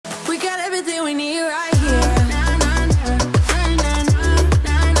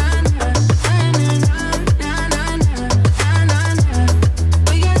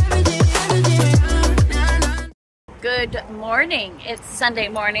morning. It's Sunday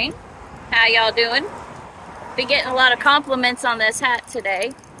morning. How y'all doing? Been getting a lot of compliments on this hat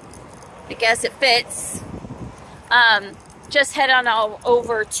today. I guess it fits. Just head on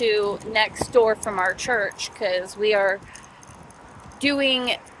over to next door from our church because we are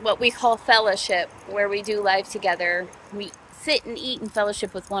doing what we call fellowship, where we do life together. We sit and eat and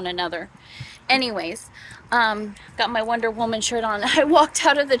fellowship with one another. Anyways, got my Wonder Woman shirt on. I walked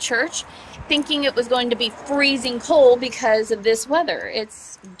out of the church thinking it was going to be freezing cold because of this weather.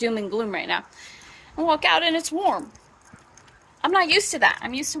 It's doom and gloom right now. I walk out and it's warm. I'm not used to that.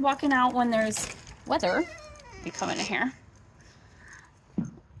 I'm used to walking out when there's weather. Let me come in here.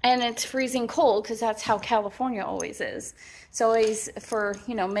 And it's freezing cold because that's how California always is. So always for,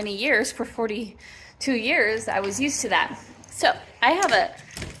 many years, for 42 years, I was used to that. So I have a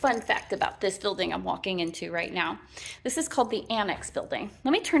fun fact about this building I'm walking into right now. This is called the Annex Building.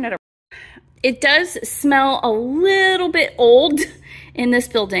 Let me turn it around. It does smell a little bit old in this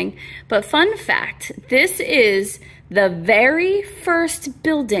building, but fun fact, this is the very first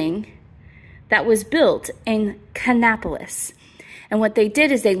building that was built in Kannapolis. And what they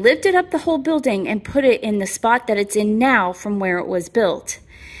did is they lifted up the whole building and put it in the spot that it's in now from where it was built.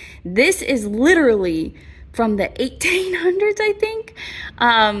 This is literally from the 1800s, I think,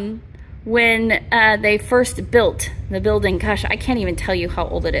 when they first built the building. Gosh, I can't even tell you how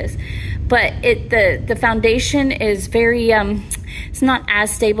old it is. But the foundation is very, it's not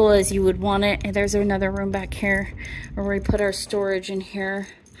as stable as you would want it. And there's another room back here where we put our storage in here.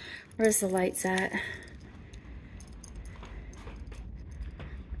 Where's the lights at?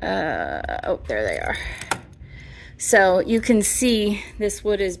 Oh, there they are. So you can see this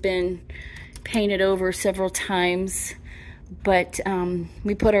wood has been painted over several times, but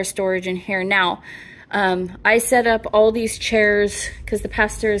we put our storage in here. Now, I set up all these chairs because the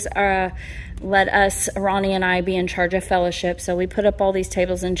pastors let us, Ronnie and I, be in charge of fellowship. So we put up all these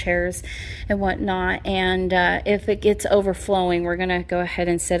tables and chairs and whatnot. And if it gets overflowing, we're going to go ahead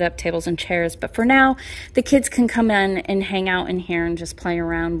and set up tables and chairs. But for now, the kids can come in and hang out in here and just play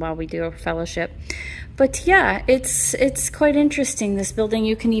around while we do our fellowship. But yeah, it's quite interesting. This building,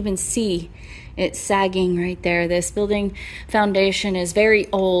 you can even see it's sagging right there. This building foundation is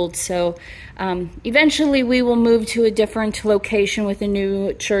very old, so eventually we will move to a different location with a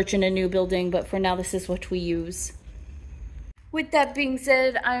new church and a new building, but for now this is what we use. With that being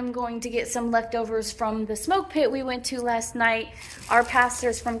said, I'm going to get some leftovers from the smoke pit we went to last night. Our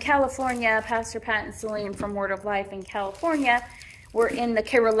pastors from California, Pastor Pat and Celine from Word of Life in California, were in the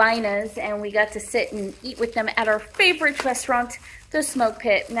Carolinas, and we got to sit and eat with them at our favorite restaurant, the Smoke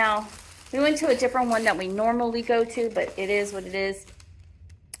Pit. Now, we went to a different one that we normally go to, but it is what it is.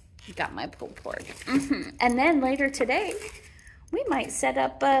 Got my pulled pork. And then later today, we might set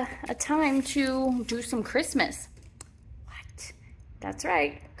up a time to do some Christmas. What? That's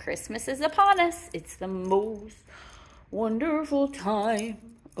right. Christmas is upon us. It's the most wonderful time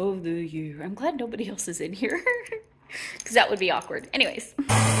of the year. I'm glad nobody else is in here because that would be awkward. Anyways,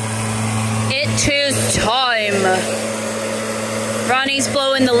 it is time. Ronnie's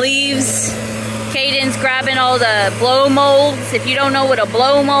blowing the leaves. Cayden's grabbing all the blow molds. If you don't know what a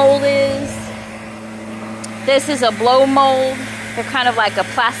blow mold is, this is a blow mold. They're kind of like a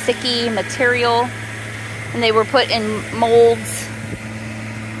plasticky material, and they were put in molds.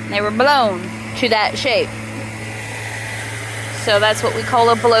 And they were blown to that shape. So that's what we call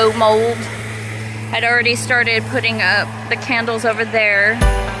a blow mold. I'd already started putting up the candles over there.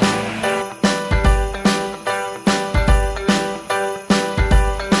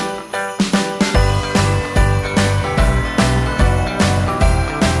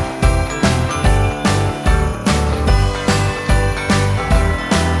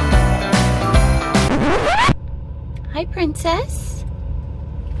 Hi, Princess.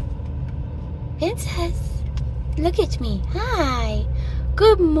 Princess, look at me. Hi.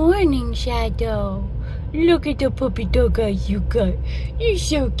 Good morning, Shadow. Look at the puppy dog eyes you got. You're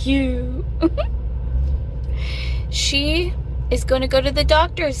so cute. She is going to go to the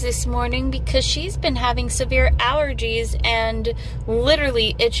doctor's this morning because she's been having severe allergies and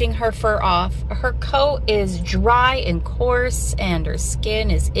literally itching her fur off. Her coat is dry and coarse and her skin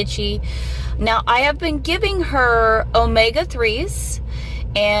is itchy. Now, I have been giving her omega-3s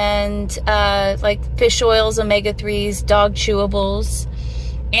and like fish oils, omega-3s, dog chewables,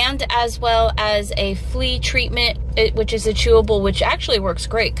 and as well as a flea treatment, which is a chewable, which actually works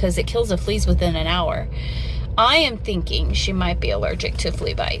great because it kills the fleas within an hour. I am thinking she might be allergic to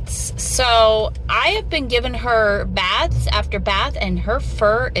flea bites. So I have been giving her baths after bath, and her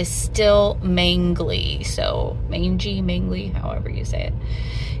fur is still mangly. So mangy, mangly, however you say it.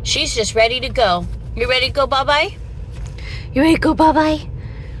 She's just ready to go. You ready to go bye-bye? You ready to go bye-bye?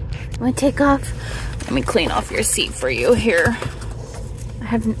 You wanna take off? Let me clean off your seat for you here.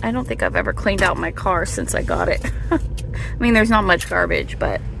 I don't think I've ever cleaned out my car since I got it. I mean, there's not much garbage,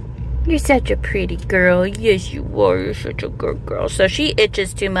 but you're such a pretty girl. Yes, you are. You're such a good girl. So she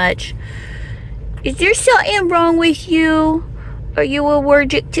itches too much. Is there something wrong with you? Are you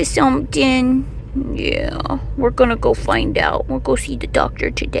allergic to something? Yeah, we're gonna go find out. We'll go see the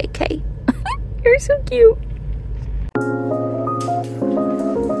doctor today, Kay. You're so cute.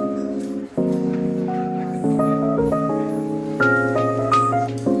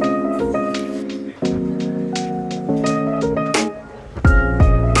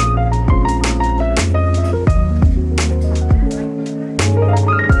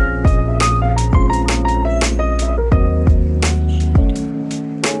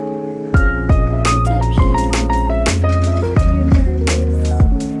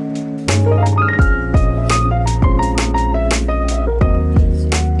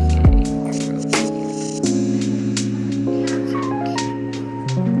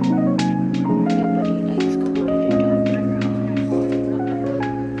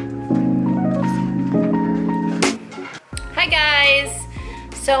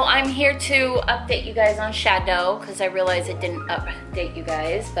 So I'm here to update you guys on Shadow because I realized it didn't update you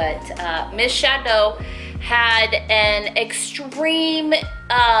guys, but Miss Shadow had an extreme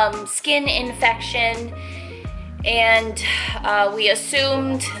skin infection, and we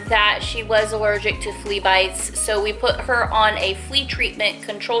assumed that she was allergic to flea bites, so we put her on a flea treatment,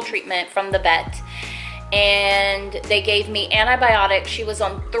 control treatment from the vet, and they gave me antibiotics. She was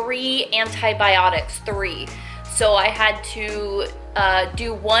on 3 antibiotics, 3. So I had to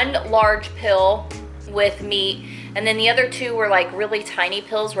do 1 large pill with meat, and then the other 2 were like really tiny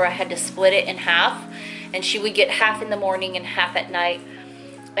pills where I had to split it in half, and she would get half in the morning and half at night,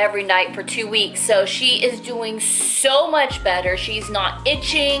 every night for 2 weeks. So she is doing so much better. She's not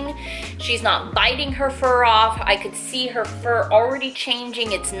itching, she's not biting her fur off. I could see her fur already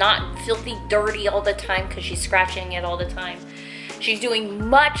changing. It's not filthy dirty all the time because she's scratching it all the time. She's doing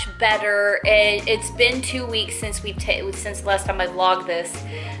much better. It's been 2 weeks since since the last time I vlogged this.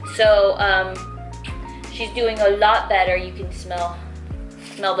 So she's doing a lot better. You can smell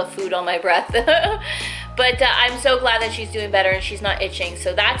the food on my breath. But I'm so glad that she's doing better and she's not itching.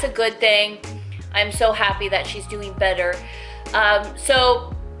 So that's a good thing. I'm so happy that she's doing better.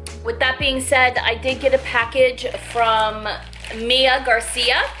 So with that being said, I did get a package from Mia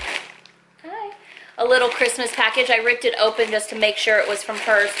Garcia. A little Christmas package. I ripped it open just to make sure it was from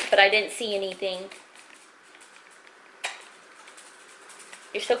hers, but I didn't see anything.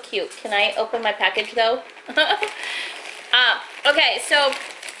 You're so cute. Can I open my package though? Okay, so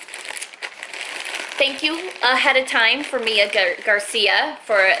thank you ahead of time for Mia Garcia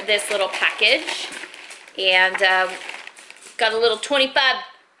for this little package. And got a little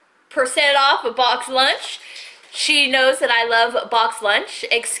 25% off a box lunch. She knows that I love box lunch.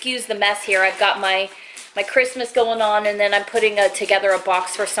 Excuse the mess here. I've got my Christmas going on, and then I'm putting together a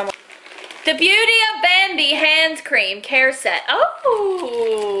box for someone. The Beauty of Bambi hand cream care set.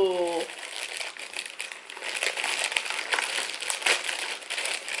 Oh!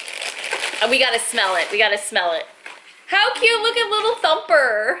 We gotta smell it. We gotta smell it. How cute! Look at little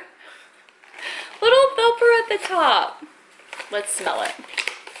Thumper. Little Thumper at the top. Let's smell it.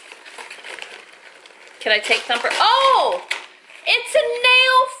 Can I take Thumper? Oh! It's a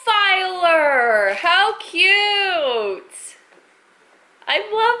nail filer! How cute! I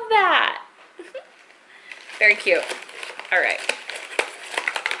love that. Very cute. Alright.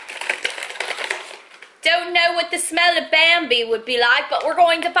 Don't know what the smell of Bambi would be like, but we're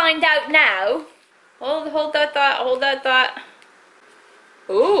going to find out now. Hold that thought, hold that thought.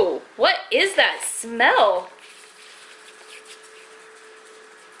 Ooh, what is that smell?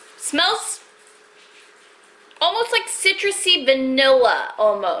 Smells almost like citrusy vanilla,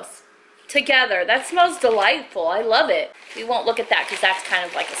 almost, together. That smells delightful. I love it. We won't look at that because that's kind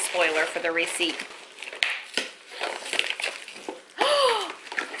of like a spoiler for the receipt.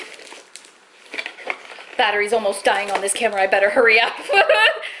 Battery's almost dying on this camera. I better hurry up.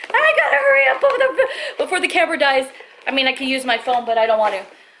 I gotta hurry up before the camera dies. I mean, I can use my phone, but I don't want to.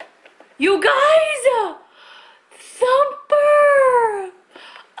 You guys! Thumper!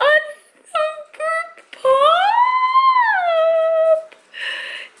 A Thumper Pop!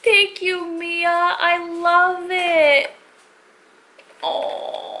 Thank you, Mia. I love it.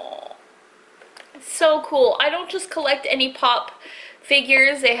 Oh, so cool. I don't just collect any Pop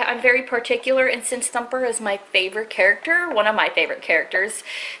figures. I'm very particular, and since Thumper is my favorite character, one of my favorite characters,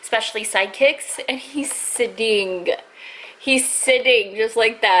 especially sidekicks, and he's sitting just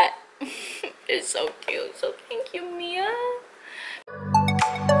like that. It's so cute. So thank you, Mia.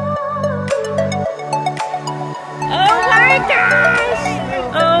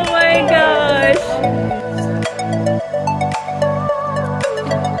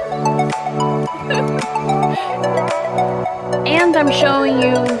 I'm showing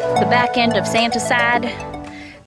you the back end of Santa's side.